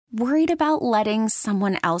Worried about letting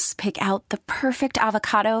someone else pick out the perfect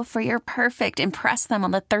avocado for your perfect impress them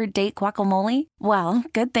on the third date guacamole? Well,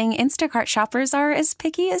 good thing Instacart shoppers are as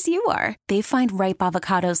picky as you are. They find ripe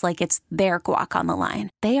avocados like it's their guac on the line.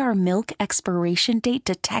 They are milk expiration date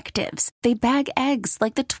detectives. They bag eggs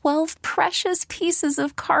like the 12 precious pieces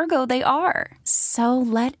of cargo they are. So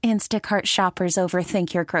let Instacart shoppers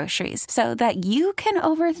overthink your groceries so that you can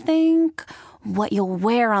overthink what you'll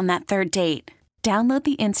wear on that third date. Download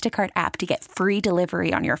the Instacart app to get free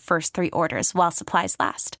delivery on your first 3 orders while supplies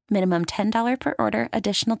last. Minimum $10 per order.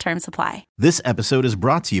 Additional terms apply. This episode is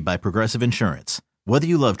brought to you by Progressive Insurance. Whether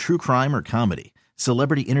you love true crime or comedy,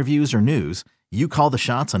 celebrity interviews or news, you call the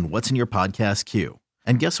shots on what's in your podcast queue.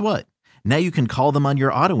 And guess what? Now you can call them on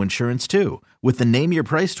your auto insurance too with the Name Your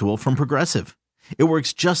Price tool from Progressive. It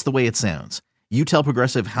works just the way it sounds. You tell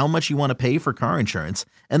Progressive how much you want to pay for car insurance,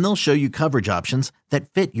 and they'll show you coverage options that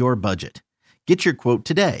fit your budget. Get your quote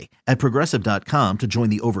today at Progressive.com to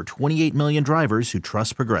join the over 28 million drivers who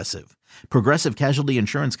trust Progressive. Progressive Casualty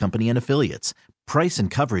Insurance Company and Affiliates. Price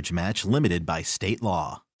and coverage match limited by state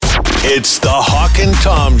law. It's the Hawk and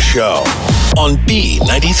Tom Show on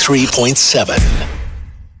B93.7.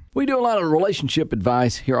 We do a lot of relationship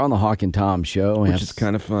advice here on the Hawk and Tom Show. Which is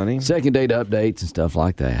kind of funny. Second date updates and stuff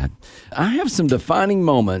like that. I have some defining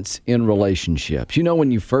moments in relationships. You know,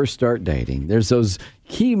 when you first start dating, there's those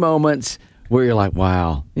key moments where you're like,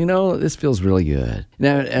 wow, you know, this feels really good.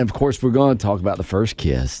 Now, and of course, we're going to talk about the first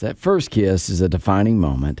kiss. That first kiss is a defining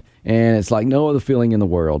moment, and it's like no other feeling in the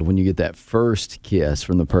world when you get that first kiss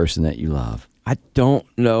from the person that you love. I don't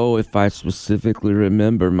know if I specifically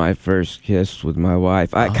remember my first kiss with my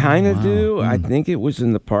wife. I kind of do. I think it was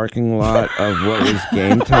in the parking lot of what was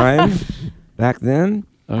Game Time back then.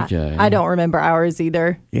 Okay. I don't remember ours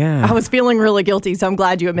either. Yeah. I was feeling really guilty, so I'm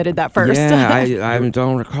glad you admitted that first. Yeah, I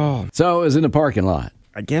don't recall. So it was in the parking lot.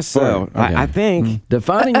 I guess so. Okay. I think.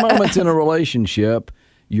 Defining moments in a relationship,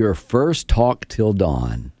 your first talk till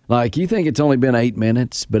dawn. Like, you think it's only been 8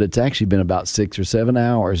 minutes, but it's actually been about 6 or 7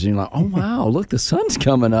 hours. And you're like, oh, wow, look, the sun's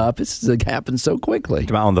coming up. This happens so quickly.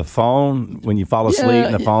 On the phone, when you fall asleep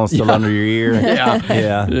and the phone's still under your ear.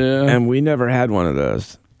 Yeah. And we never had one of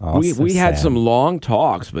those. Oh, we had some long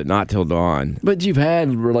talks, but not till dawn. But you've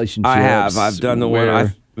had relationships. I have. I've done the where...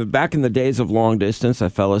 one. Back in the days of long distance, I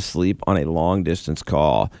fell asleep on a long distance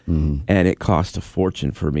call, and it cost a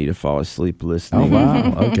fortune for me to fall asleep listening. Oh,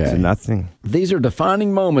 wow. Okay. To nothing. These are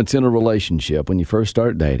defining moments in a relationship when you first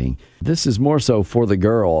start dating. This is more so for the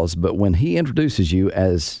girls, but when he introduces you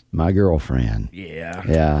as my girlfriend. Yeah.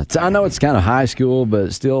 Yeah. So I know it's kind of high school, but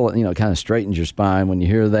it still, you know, kind of straightens your spine when you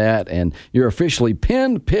hear that. And you're officially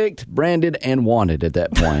pinned, picked, branded, and wanted at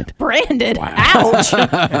that point. Branded? Wow. Ouch.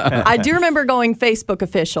 I do remember going Facebook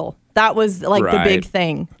official. That was like the big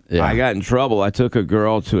thing. Yeah. I got in trouble. I took a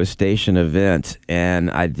girl to a station event,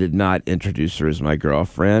 and I did not introduce her as my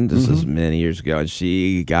girlfriend. This was many years ago, and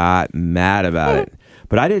she got mad about it.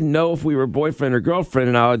 But I didn't know if we were boyfriend or girlfriend,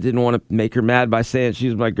 and I didn't want to make her mad by saying she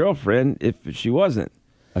was my girlfriend if she wasn't.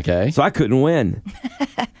 Okay. So I couldn't win.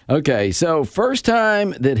 Okay, so first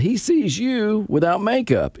time that he sees you without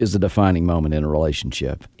makeup is a defining moment in a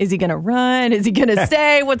relationship. Is he going to run? Is he going to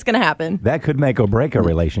stay? What's going to happen? That could make or break a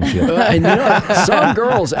relationship. And you know, some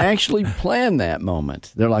girls actually plan that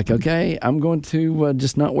moment. They're like, okay, I'm going to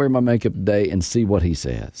just not wear my makeup today and see what he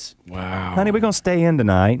says. Wow. Honey, we're going to stay in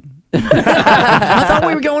tonight. I thought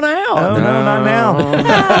we were going out. Oh, no, not now.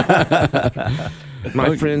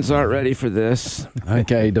 My friends aren't ready for this.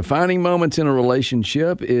 Okay, defining moments in a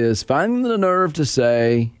relationship is finding the nerve to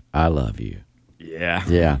say, I love you.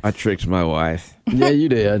 Yeah. I tricked my wife. Yeah, you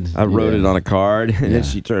did. I wrote it on a card, and then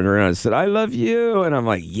she turned around and said, I love you. And I'm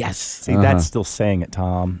like, yes. See, that's still saying it,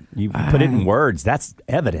 Tom. You put it in words. That's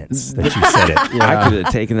evidence that you said it. I could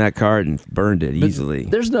have taken that card and burned it easily.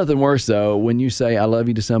 There's nothing worse, though, when you say, I love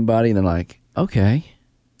you to somebody, and they're like, okay.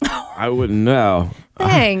 I wouldn't know.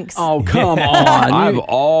 Thanks. Oh, come on. I've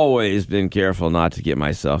always been careful not to get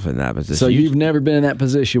myself in that position. So you've never been in that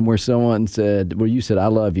position where you said, I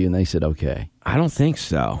love you, and they said, okay. I don't think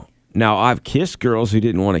so. Now, I've kissed girls who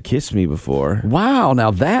didn't want to kiss me before. Wow, now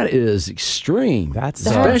that is extreme. That's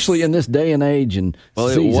especially in this day and age and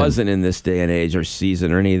season. It wasn't in this day and age or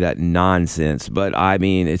season or any of that nonsense. But, I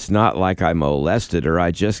mean, it's not like I molested her. I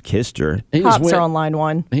just kissed her. Pops are on line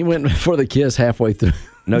one. He went for the kiss halfway through.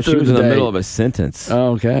 No, she was in the middle of a sentence.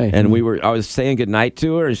 Oh, okay. And I was saying goodnight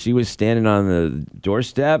to her, and she was standing on the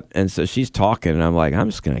doorstep, and so she's talking, and I'm like, I'm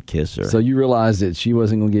just going to kiss her. So you realized that she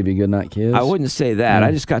wasn't going to give you a goodnight kiss? I wouldn't say that.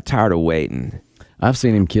 I just got tired of waiting. I've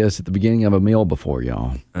seen him kiss at the beginning of a meal before,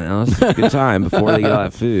 y'all. Well, it's a good time before they get out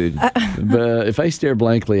of food. But if they stare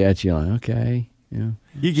blankly at you, like, okay. Yeah.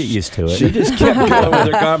 You get used to it. She just kept going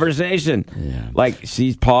with her conversation. Yeah. Like,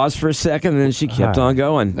 she paused for a second, and then she kept on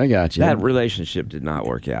going. I got you. That relationship did not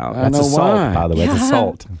work out. I That's know assault, why. by the way. It's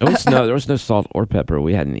assault. There was no salt or pepper.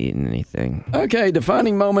 We hadn't eaten anything. Okay,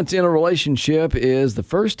 defining moments in a relationship is the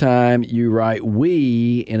first time you write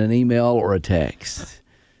 "we" in an email or a text.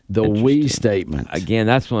 The "we" statement. Again,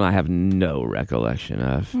 that's one I have no recollection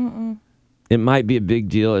of. It might be a big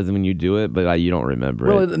deal when you do it, but you don't remember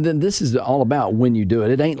Well, it. then this is all about when you do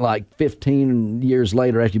it. It ain't like 15 years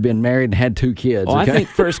later after you've been married and had 2 kids. Well, okay? I think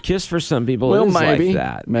first kiss for some people Well, is maybe, like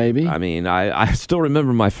that. maybe. I mean, I still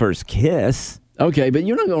remember my first kiss. Okay, but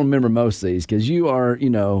you're not going to remember most of these because you are,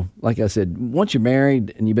 like I said, once you're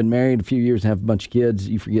married and you've been married a few years and have a bunch of kids,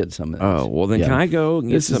 you forget some of these. Oh, well, then Yeah. can I go and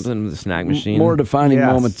get This is something with the snack machine? More defining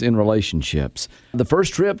Yes. moments in relationships. The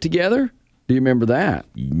first trip together, do you remember that?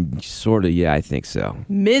 Sort of, yeah, I think so.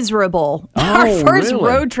 Miserable. Oh, Our first really?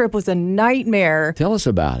 road trip was a nightmare. Tell us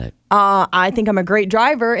about it. I think I'm a great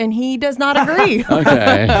driver, and he does not agree.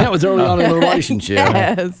 Okay. That was early on in the relationship.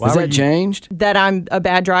 Yes. Has that changed? That I'm a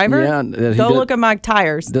bad driver? Yeah, that he Go did- look at my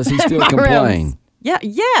tires. Does he still My complain? rims. Yeah,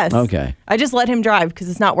 yes. Okay. I just let him drive because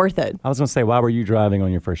it's not worth it. I was going to say, why were you driving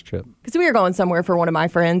on your first trip? Because we were going somewhere for one of my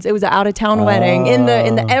friends. It was an out-of-town wedding in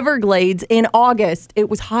the Everglades in August. It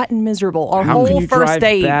was hot and miserable. Our How whole can you first drive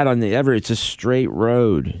date. bad on the Everett? It's a straight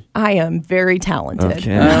road. I am very talented.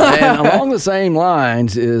 Okay. And along the same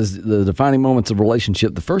lines is the defining moments of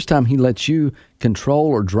relationship. The first time he lets you control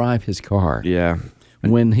or drive his car. Yeah.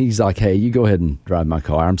 When he's like, hey, you go ahead and drive my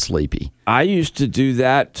car. I'm sleepy. I used to do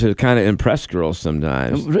that to kind of impress girls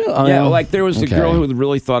sometimes. Really? Oh, Yeah, yeah. like there was a Okay. girl who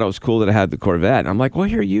really thought it was cool that I had the Corvette. And I'm like, well,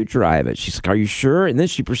 here, you drive it. She's like, are you sure? And then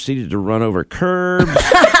she proceeded to run over curbs.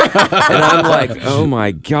 And I'm like, oh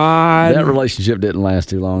my God. That relationship didn't last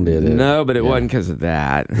too long, did it? No, but it wasn't because of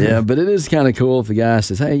that. Yeah, but it is kind of cool if the guy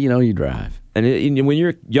says, hey, you drive. And when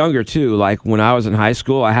you're younger, too, like when I was in high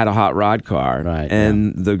school, I had a hot rod car. Right,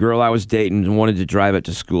 And the girl I was dating wanted to drive it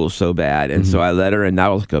to school so bad. And so I let her, and that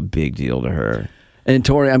was like a big deal to her. And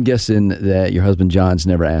Tori, I'm guessing that your husband John's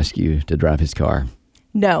never asked you to drive his car.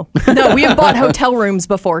 No, we have bought hotel rooms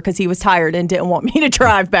before because he was tired and didn't want me to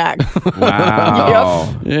drive back.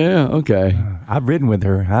 Wow. Yeah, okay. I've ridden with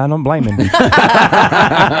her. I don't blame him.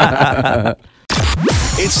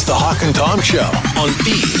 It's the Hawk and Tom Show on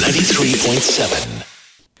B93.7.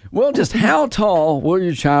 Well, just how tall will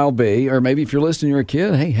your child be? Or maybe if you're listening, you're a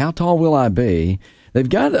kid, hey, how tall will I be? They've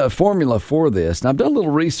got a formula for this. And I've done a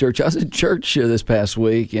little research. I was at church this past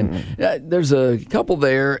week, and there's a couple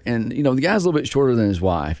there, and, the guy's a little bit shorter than his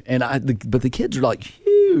wife. And but the kids are like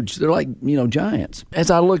huge. They're like, giants.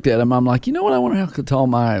 As I looked at them, I'm like, you know what? I wonder how tall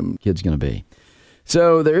my kid's going to be.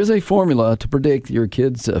 So there is a formula to predict your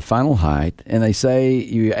kid's final height, and they say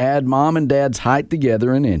you add mom and dad's height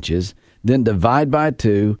together in inches, then divide by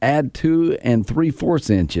 2, add 2 3/4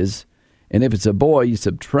 inches, and if it's a boy, you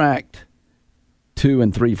subtract 2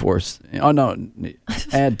 3/4. Oh no,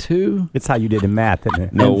 add 2. It's how you did in math, isn't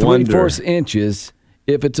it? No and wonder. 3/4 inches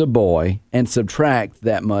if it's a boy, and subtract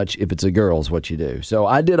that much if it's a girl is what you do. So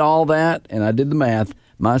I did all that, and I did the math.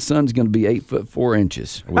 My son's going to be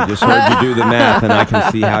 8'4". We just heard you do the math, and I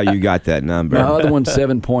can see how you got that number. My other one's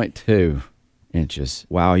 7.2 inches.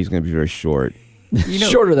 Wow, he's going to be very short.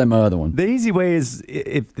 Shorter than my other one. The easy way is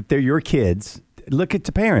if they're your kids, look at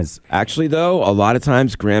the parents. Actually, though, a lot of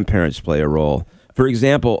times grandparents play a role. For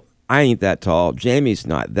example, I ain't that tall. Jamie's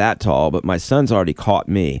not that tall, but my son's already caught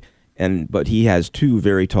me. But he has 2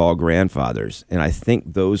 very tall grandfathers. And I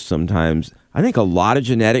think those sometimes, I think a lot of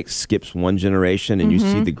genetics skips one generation, and you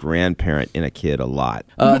see the grandparent in a kid a lot.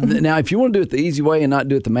 Now, if you want to do it the easy way and not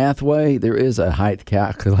do it the math way, there is a height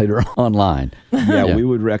calculator online. Yeah, we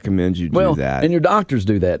would recommend you do that. And your doctors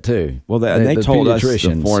do that too. Well, they told us the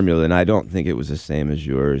pediatricians. formula, and I don't think it was the same as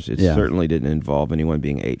yours. It Yeah. certainly didn't involve anyone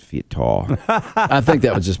being 8 feet tall. I think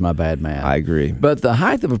that was just my bad math. I agree. But the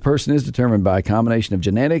height of a person is determined by a combination of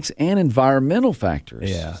genetics and environmental factors.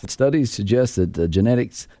 Yeah. Studies suggest that the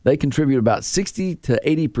genetics, they contribute about 60 to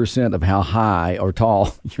 80% of how high or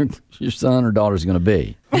tall your son or daughter is going to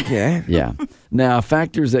be. Okay. Yeah. Now,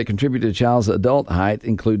 factors that contribute to a child's adult height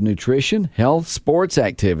include nutrition, health, sports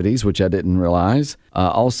activities, which I didn't realize.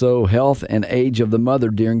 Also, health and age of the mother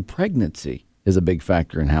during pregnancy is a big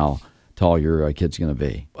factor in how tall your kid's going to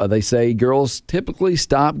be. They say girls typically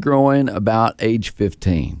stop growing about age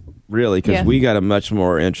 15. Really, because Yeah. we got a much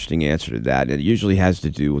more interesting answer to that. It usually has to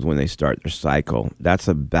do with when they start their cycle. That's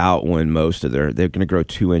about when most of they're going to grow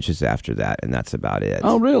 2 inches after that, and that's about it.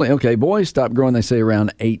 Oh, really? Okay. Boys stop growing, they say,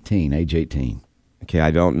 around age 18. Okay,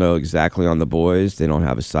 I don't know exactly on the boys. They don't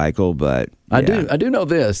have a cycle, but yeah. I do know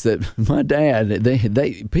this, that my dad,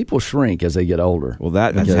 they people shrink as they get older. Well,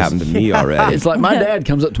 that's Because- happened to me already. It's like my dad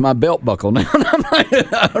comes up to my belt buckle now. And I'm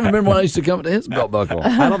like, I remember when I used to come up to his belt buckle.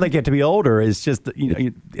 I don't think you have to be older. It's just,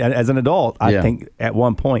 as an adult, I Yeah. think at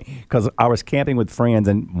one point, because I was camping with friends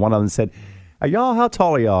and one of them said, how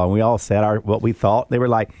tall are y'all? And we all said what we thought. They were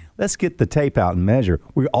like, let's get the tape out and measure.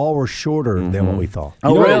 We all were shorter than what we thought. Oh,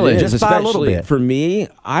 You know what really? it is? Just by a little Especially bit. For me,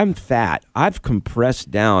 I'm fat. I've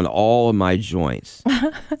compressed down all of my joints.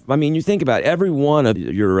 I mean, you think about every one of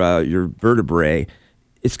your vertebrae,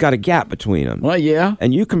 it's got a gap between them. Well, yeah.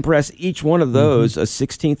 And you compress each one of those a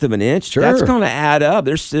 1/16 of an inch. Sure. That's going to add up.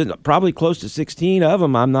 There's probably close to 16 of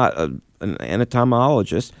them. I'm not an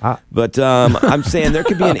anatomologist, but I'm saying there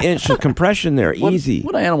could be an inch of compression there, easy.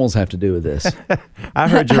 What do animals have to do with this? I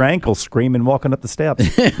heard your ankles screaming walking up the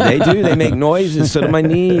steps. They do. They make noises. So do my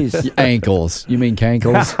knees. Ankles. You mean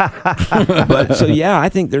cankles? But so yeah, I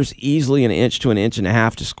think there's easily an inch to an inch and a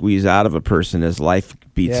half to squeeze out of a person as life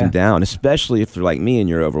beats them down, especially if they're like me and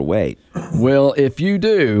you're overweight. Well, if you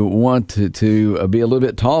do want to be a little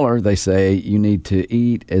bit taller, they say you need to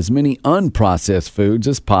eat as many unprocessed foods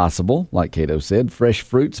as possible, like Cato said, fresh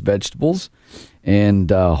fruits, vegetables,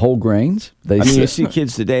 and whole grains. I mean, you see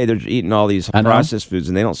kids today, they're eating all these I know. processed foods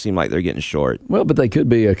and they don't seem like they're getting short. Well, but they could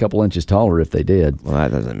be a couple inches taller if they did. Well,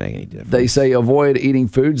 that doesn't make any difference. They say avoid eating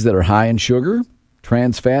foods that are high in sugar,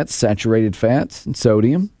 trans fats, saturated fats, and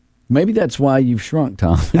sodium. Maybe that's why you've shrunk,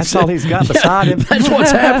 Tom. That's all he's got beside him. That's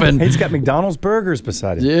what's happened. He's got McDonald's burgers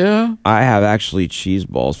beside him. Yeah. I have actually cheese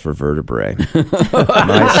balls for vertebrae.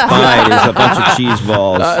 My spine is a bunch of cheese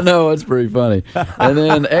balls. I know, it's pretty funny. And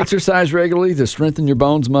then exercise regularly to strengthen your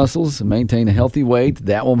bones, muscles, and maintain a healthy weight.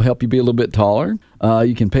 That will help you be a little bit taller.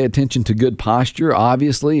 You can pay attention to good posture.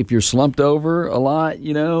 Obviously, if you're slumped over a lot,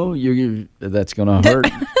 that's going to hurt.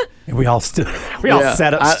 We all sat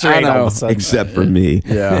up I straight all know. of a sudden. Except for me.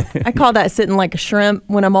 Yeah. I call that sitting like a shrimp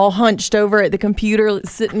when I'm all hunched over at the computer,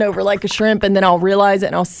 sitting over like a shrimp, and then I'll realize it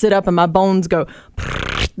and I'll sit up and my bones go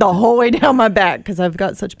the whole way down my back because I've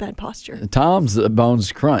got such bad posture. Tom's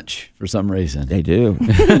bones crunch for some reason. They do.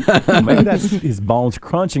 Maybe that's his bones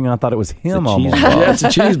crunching. I thought it was him It's a cheese almost. ball. Yeah, it's the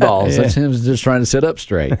cheese balls. That's him just trying to sit up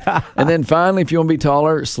straight. And then finally, if you want to be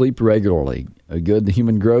taller, sleep regularly. A good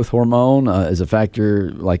human growth hormone is a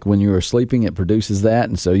factor, like when you are sleeping, it produces that,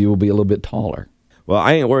 and so you will be a little bit taller. Well,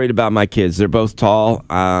 I ain't worried about my kids. They're both tall.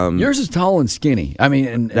 Yours is tall and skinny. I mean,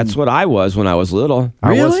 and That's what I was when I was little.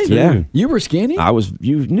 really? Yeah. You were skinny?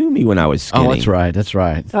 You knew me when I was skinny. Oh, that's right. That's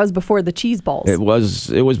right. That was before the cheese balls. It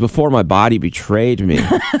was before my body betrayed me.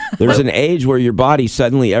 There's an age where your body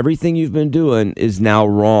suddenly everything you've been doing is now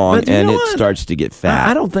wrong But you and know it what? starts to get fat.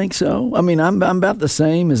 I don't think so. I mean, I'm about the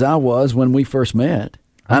same as I was when we first met.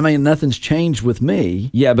 I mean, nothing's changed with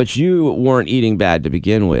me. Yeah, but you weren't eating bad to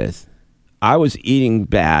begin with. I was eating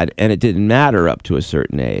bad, and it didn't matter up to a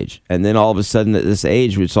certain age. And then all of a sudden, at this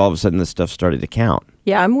age, this stuff started to count.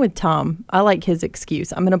 Yeah, I'm with Tom. I like his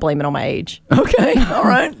excuse. I'm going to blame it on my age. Okay. All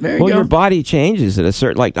right. There you Well, go. your body changes at a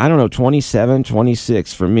certain, 27,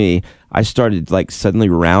 26 for me. I started suddenly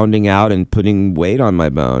rounding out and putting weight on my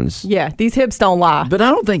bones. Yeah, these hips don't lie. But I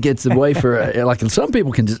don't think it's the way for some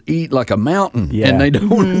people can just eat like a mountain, Yeah. and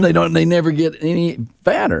they never get any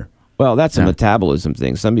fatter. Well, that's a metabolism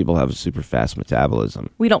thing. Some people have a super fast metabolism.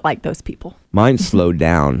 We don't like those people. Mine slowed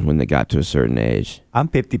down when they got to a certain age. I'm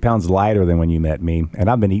 50 pounds lighter than when you met me, and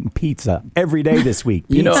I've been eating pizza every day this week.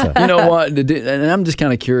 Pizza. You know what? And I'm just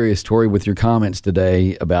kind of curious, Tori, with your comments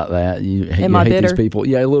today about that. You hate bitter? these people.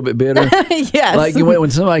 Yeah, a little bit bitter. Yes. Like when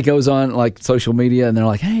somebody goes on social media and they're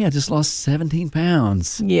like, "Hey, I just lost 17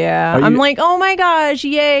 pounds." Yeah. Are I'm you- like, oh my gosh,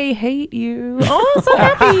 yay, hate you. Oh, so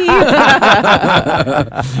happy.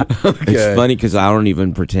 It's funny because I don't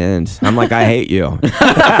even pretend. I'm like, I hate you.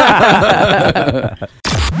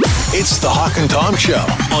 It's the Hawk and Tom Show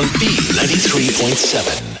on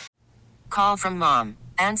B93.7. Call from mom.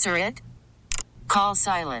 Answer it. Call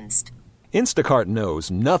silenced. Instacart knows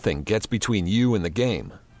nothing gets between you and the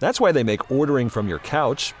game. That's why they make ordering from your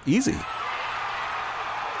couch easy.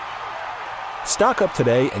 Stock up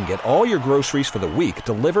today and get all your groceries for the week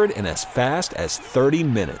delivered in as fast as 30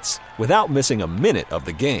 minutes without missing a minute of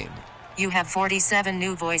the game. You have 47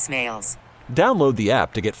 new voicemails. Download the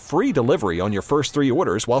app to get free delivery on your first 3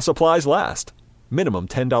 orders while supplies last. Minimum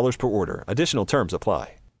 $10 per order. Additional terms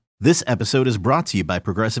apply. This episode is brought to you by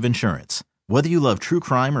Progressive Insurance. Whether you love true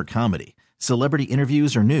crime or comedy, celebrity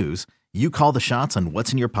interviews or news, you call the shots on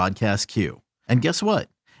what's in your podcast queue. And guess what?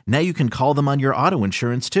 Now you can call them on your auto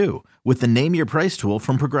insurance too with the Name Your Price tool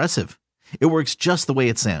from Progressive. It works just the way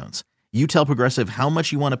it sounds. You tell Progressive how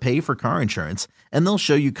much you want to pay for car insurance, and they'll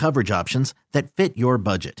show you coverage options that fit your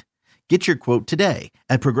budget. Get your quote today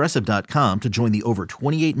at Progressive.com to join the over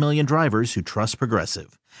 28 million drivers who trust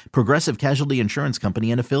Progressive. Progressive Casualty Insurance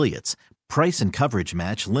Company and Affiliates. Price and coverage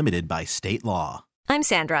match limited by state law. I'm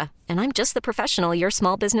Sandra, and I'm just the professional your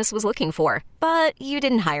small business was looking for. But you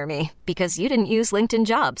didn't hire me because you didn't use LinkedIn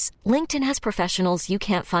Jobs. LinkedIn has professionals you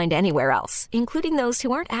can't find anywhere else, including those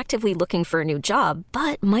who aren't actively looking for a new job,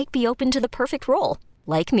 but might be open to the perfect role,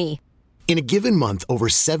 like me. In a given month, over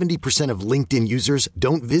 70% of LinkedIn users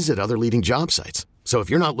don't visit other leading job sites. So if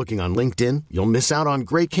you're not looking on LinkedIn, you'll miss out on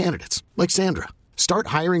great candidates like Sandra. Start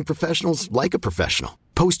hiring professionals like a professional.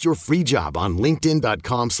 Post your free job on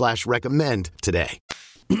linkedin.com/recommend today.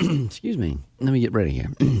 Excuse me. Let me get ready here.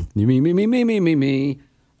 Me.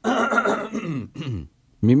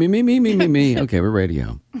 Me. Okay, we're ready to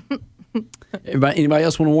go. Anybody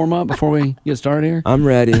else want to warm up before we get started here? I'm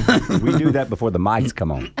ready. We do that before the mics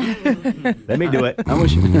come on. Let me do it. I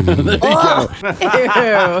wish you there you go.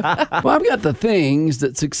 Well, I've got the things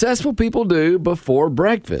that successful people do before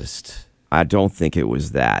breakfast. I don't think it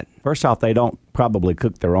was that. First off, they don't probably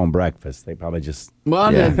cook their own breakfast. They probably just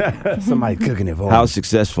somebody cooking it for them. How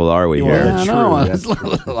successful are we here? Yeah, I know.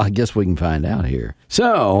 I guess we can find out here.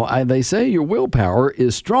 So they say your willpower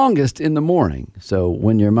is strongest in the morning. So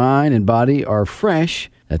when your mind and body are fresh,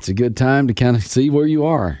 that's a good time to kind of see where you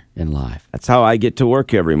are in life. That's how I get to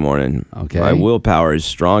work every morning. Okay. My willpower is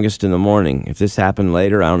strongest in the morning. If this happened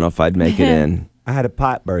later, I don't know if I'd make it in. I had a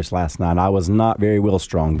pipe burst last night. I was not very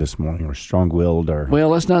strong this morning, or strong-willed, or... Well,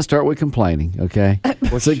 let's not start with complaining, okay?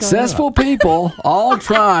 Successful people all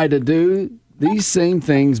try to do these same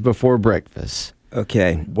things before breakfast.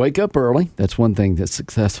 Okay. Wake up early. That's one thing that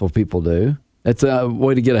successful people do. That's a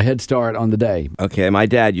way to get a head start on the day. Okay, my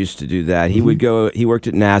dad used to do that. He would go, he worked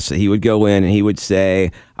at NASA. He would go in and he would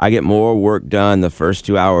say, I get more work done the first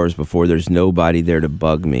 2 hours before there's nobody there to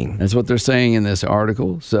bug me. That's what they're saying in this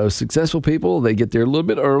article. So successful people, they get there a little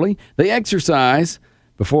bit early. They exercise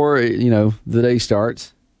before, the day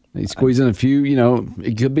starts. They squeeze in a few,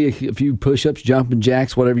 it could be a few push-ups, jumping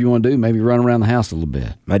jacks, whatever you want to do. Maybe run around the house a little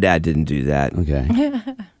bit. My dad didn't do that. Okay.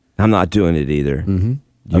 I'm not doing it either. Mm-hmm.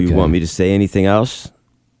 You want me to say anything else?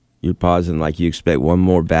 You're pausing like you expect one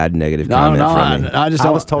more bad negative comment from me. I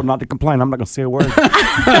was told not to complain. I'm not going to say a word.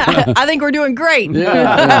 I think we're doing great.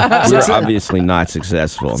 Yeah. You're obviously not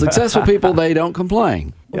successful. Successful people, they don't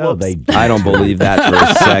complain. I don't believe that for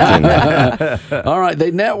a second. All right.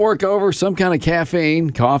 They network over some kind of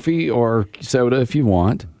caffeine, coffee, or soda if you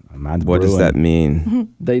want. What does that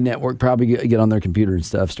mean? They network, probably get on their computer and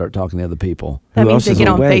stuff, start talking to other people. That means they get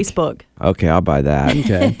on Facebook. Okay, I'll buy that.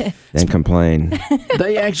 Okay. Then complain.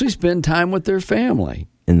 They actually spend time with their family.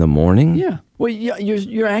 In the morning? Yeah. Well,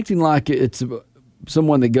 you're acting like it's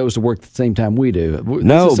someone that goes to work at the same time we do.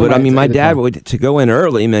 No, but I mean, my dad to go in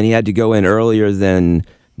early, man, he had to go in earlier than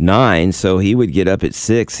 9, so he would get up at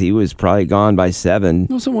 6. He was probably gone by 7.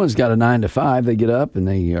 Well, someone's got a 9 to 5. They get up and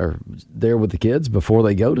they are there with the kids before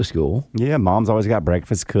they go to school. Yeah, mom's always got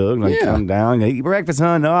breakfast cooked. They come down, eat breakfast,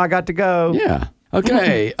 hon. No, I got to go. Yeah.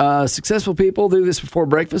 Okay. Successful people do this before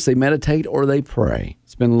breakfast. They meditate or they pray.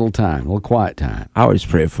 Spend a little time, a little quiet time. I always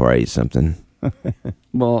pray before I eat something.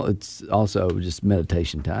 Well, it's also just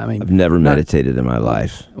meditation time. I mean, I've never meditated in my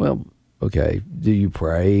life. Well, okay. Do you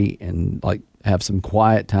pray and have some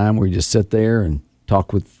quiet time where you just sit there and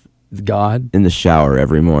talk with God? In the shower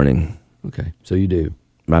every morning. Okay, so you do.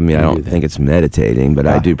 I mean, I don't think it's meditating, but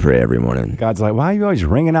I do pray every morning. God's like, why are you always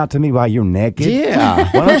ringing out to me while you're naked? Yeah.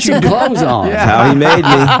 Why don't you clothes on? That's how he made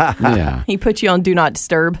me. Yeah. He put you on Do Not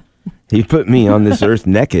Disturb. He put me on this earth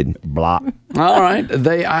naked. Blah. All right.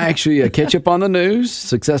 They actually catch up on the news.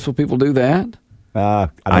 Successful people do that. I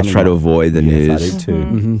try to avoid the news. I do too.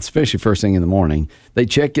 Mm-hmm. Especially first thing in the morning. They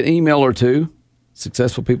check an email or two.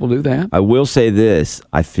 Successful people do that. I will say this.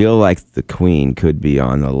 I feel like the Queen could be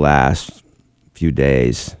on the last few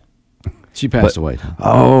days. She passed away.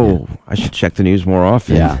 Oh, yeah. I should check the news more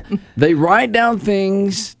often. Yeah. They write down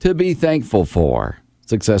things to be thankful for.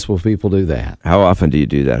 Successful people do that. How often do you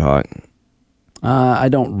do that, Hawk? I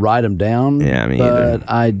don't write them down. Yeah, me but either.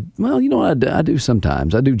 I do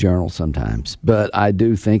sometimes. I do journal sometimes. But I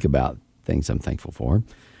do think about things I'm thankful for.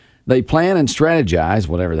 They plan and strategize,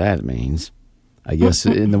 whatever that means. I guess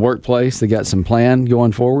in the workplace, they got some plan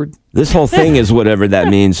going forward. This whole thing is whatever that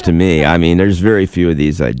means to me. I mean, there's very few of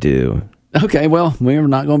these I do. Okay, well, we're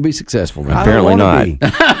not going to be successful. Then. Apparently not.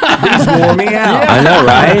 These wore me out. Yeah. I know,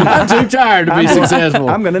 right? I'm too tired to be successful.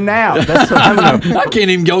 I'm going to nap. That's what I'm gonna. I can't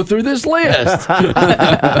even go through this list.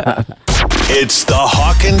 It's the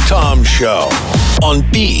Hawk and Tom Show on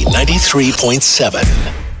B93.7.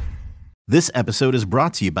 This episode is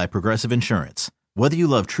brought to you by Progressive Insurance. Whether you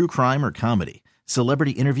love true crime or comedy,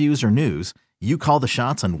 celebrity interviews or news, you call the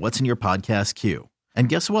shots on what's in your podcast queue. And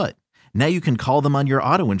guess what? Now you can call them on your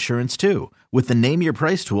auto insurance too with the Name Your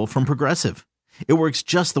Price tool from Progressive. It works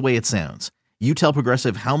just the way it sounds. You tell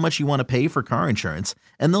Progressive how much you want to pay for car insurance,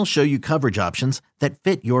 and they'll show you coverage options that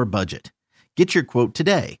fit your budget. Get your quote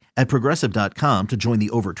today at Progressive.com to join the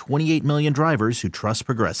over 28 million drivers who trust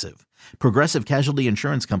Progressive. Progressive Casualty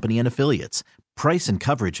Insurance Company and Affiliates. Price and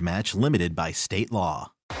coverage match limited by state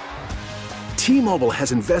law. T-Mobile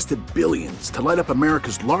has invested billions to light up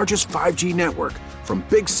America's largest 5G network, from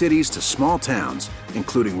big cities to small towns,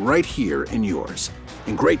 including right here in yours.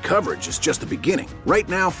 And great coverage is just the beginning. Right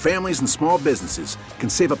now, families and small businesses can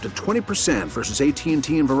save up to 20% versus AT&T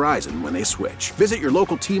and Verizon when they switch. Visit your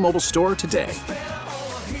local T-Mobile store today.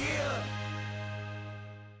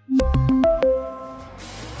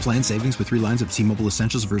 Plan savings with 3 lines of T-Mobile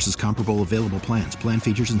Essentials versus comparable available plans. Plan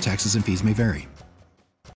features and taxes and fees may vary.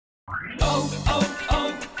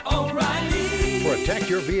 Protect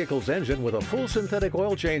your vehicle's engine with a full synthetic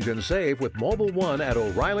oil change and save with Mobil 1 at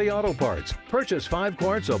O'Reilly Auto Parts. Purchase 5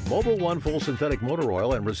 quarts of Mobil 1 full synthetic motor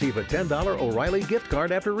oil and receive a $10 O'Reilly gift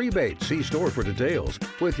card after rebate. See store for details.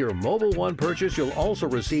 With your Mobil 1 purchase, you'll also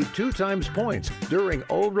receive 2 times points during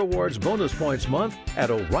O Rewards Bonus Points Month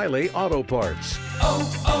at O'Reilly Auto Parts.